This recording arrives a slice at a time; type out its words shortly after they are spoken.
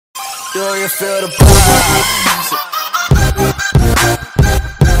Do you feel the vibes?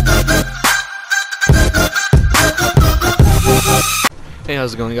 Hey,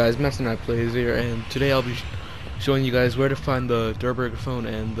 how's it going, guys? Master Knight Plays here, and today I'll be showing you guys where to find the Durr phone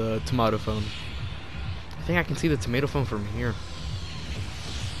and the tomato phone. I think I can see the tomato phone from here.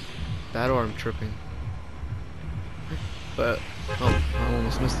 That or I'm tripping. But, oh, I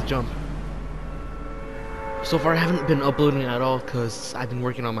almost missed the jump. So far I haven't been uploading at all because I've been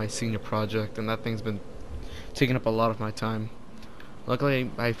working on my senior project and that thing's been taking up a lot of my time.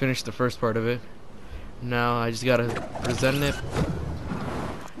 Luckily I finished the first part of it. Now I just gotta present it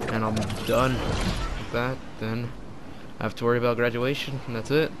and I'm done with that. Then I have to worry about graduation and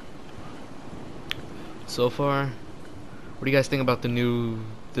that's it. So far, what do you guys think about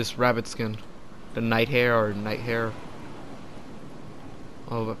this rabbit skin? The night hair or night hair?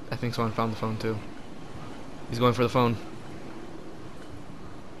 Oh, I think someone found the phone too. He's going for the phone.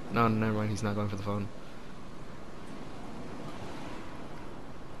 No, never mind, he's not going for the phone.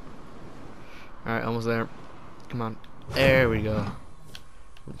 Alright, almost there. Come on. There we go.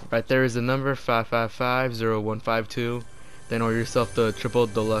 Right there is the number 555-0152. Then order yourself the triple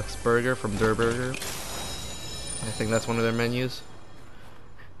deluxe burger from Durr Burger. I think that's one of their menus.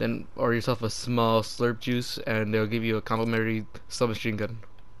 Then order yourself a small slurp juice and they'll give you a complimentary submachine gun.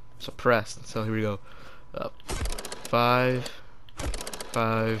 Suppressed. So here we go. 5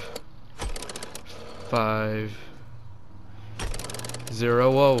 5 5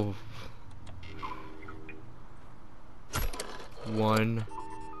 0 whoa 1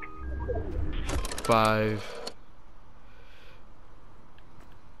 5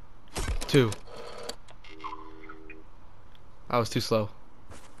 2. I was too slow.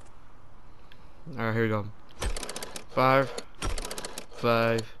 Alright, here we go. 5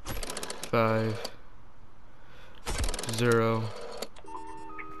 5 5 0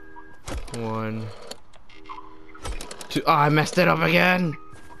 1 2. Oh, I messed it up again.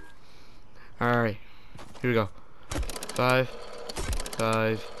 Alright, here we go. 5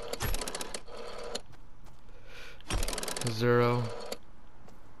 5 0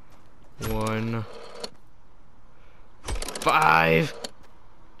 1 5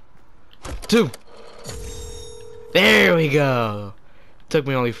 2. There we go. Took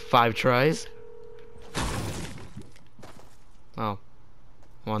me only 5 tries. Oh,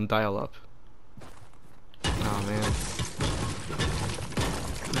 one dial up. Oh man.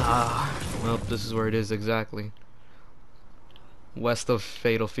 Well, this is where it is exactly. West of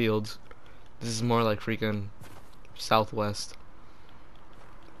Fatal Fields. This is more like freaking southwest.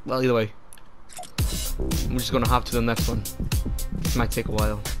 Well, either way, I'm just gonna hop to the next one. This might take a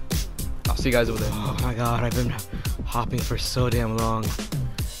while. I'll see you guys over there. Oh my god, I've been hopping for so damn long.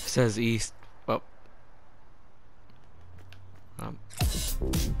 It says east. Oh.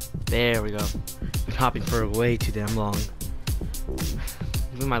 There we go. Been hopping for way too damn long.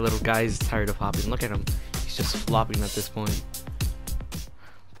 Even my little guy's tired of hopping. Look at him. He's just flopping at this point.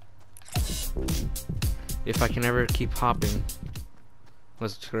 If I can ever keep hopping,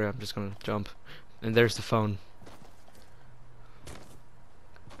 screw it, I'm just gonna jump. And there's the phone.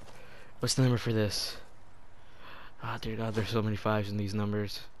 What's the number for this? Ah, dear God, there's so many 5s in these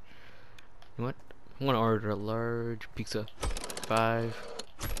numbers. You know what? I'm gonna order a large pizza. 5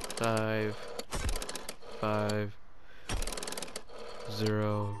 5 5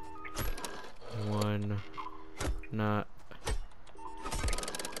 0 1 not.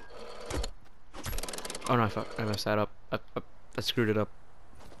 Oh no, I messed that up. I screwed it up.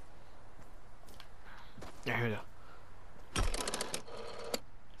 There we go.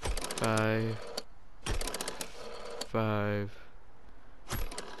 5 5.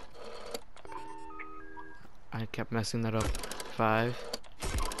 I kept messing that up. 5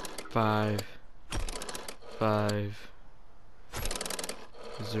 5 5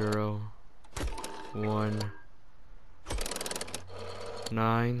 0 1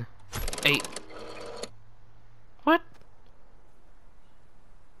 9 8. What?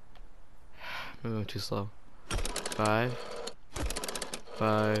 Maybe I'm too slow. 5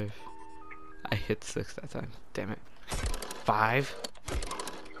 5. I hit 6 that time. Damn it. 5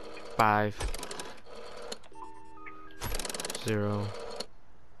 5 0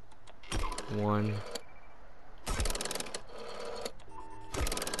 1.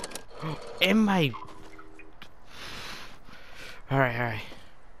 Am I? Alright.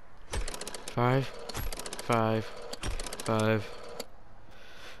 5 5 5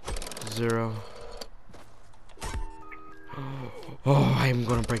 0. Oh, I'm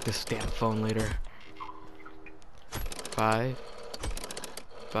gonna break this damn phone later. 5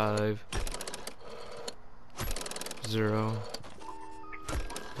 5 0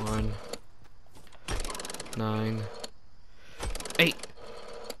 1 1, 9, 8.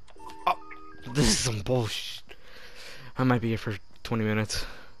 Oh, this is some bullshit. I might be here for 20 minutes.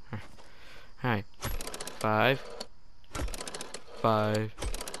 Alright. 5, 5,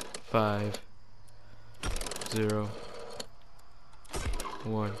 5, 0,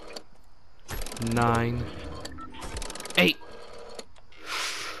 1, 9, 8.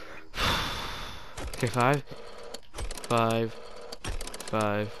 Okay, 5, 5,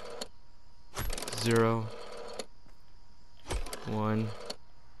 5, 0, 1,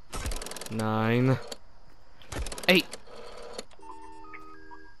 9, 8.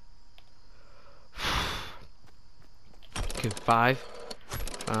 Okay, 5,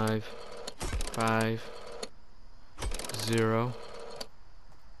 5, 5, 0,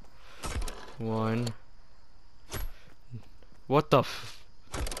 1. What the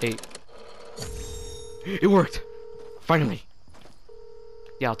 8. It worked! Finally!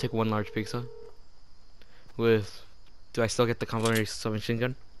 Yeah, I'll take 1 large pizza. With... Do I still get the complimentary submachine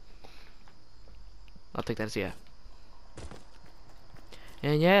gun? I'll take that as yeah.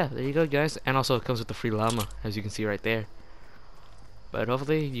 And yeah, there you go, guys. And also it comes with the free llama, as you can see right there. But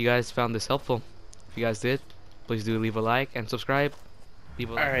hopefully you guys found this helpful. If you guys did, please do leave a like and subscribe.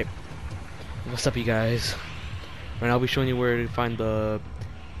 Alright. What's up, you guys? Right now I'll be showing you where to find the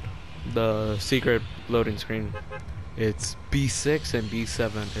secret loading screen. It's B6 and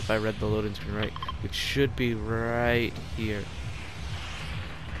B7 if I read the loading screen right. It should be right here.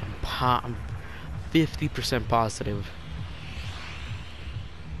 I'm 50% positive.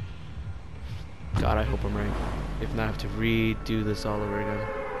 God, I hope I'm right. If not, I have to redo this all over again.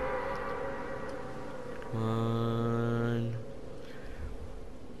 Come on.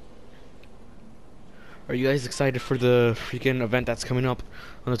 Are you guys excited for the freaking event that's coming up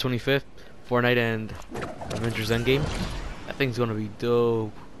on the 25th? Fortnite and Avengers Endgame? That thing's gonna be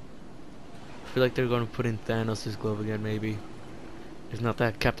dope. I feel like they're gonna put in Thanos' glove again, maybe. If not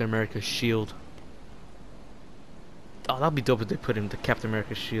that, Captain America's shield. Oh, that'd be dope if they put in the Captain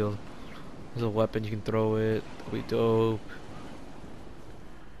America's shield. There's a weapon, you can throw it. That'd be dope.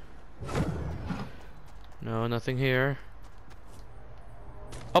 No, nothing here.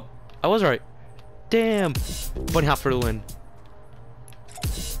 Oh, I was right. Damn! Bunny hop for the win.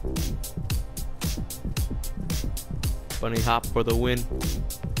 Bunny hop for the win.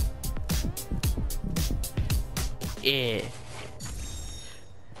 Yeah.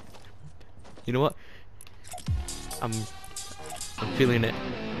 You know what? I'm feeling it.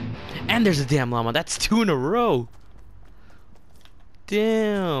 And there's a damn llama. That's 2 in a row.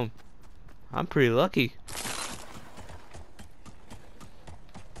 Damn. I'm pretty lucky.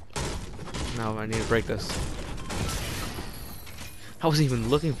 Now I need to break this. I wasn't even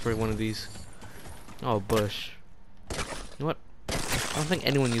looking for one of these. Oh, bush. You know what? I don't think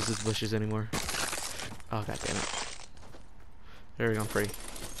anyone uses bushes anymore. Oh, god damn it. There we go, I'm free.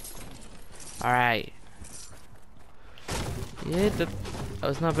 Alright. Yeah, that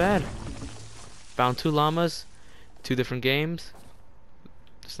was not bad. Found 2 llamas, 2 different games.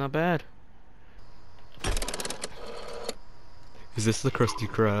 It's not bad. Is this the Krusty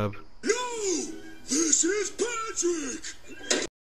Krab? No! This is Patrick!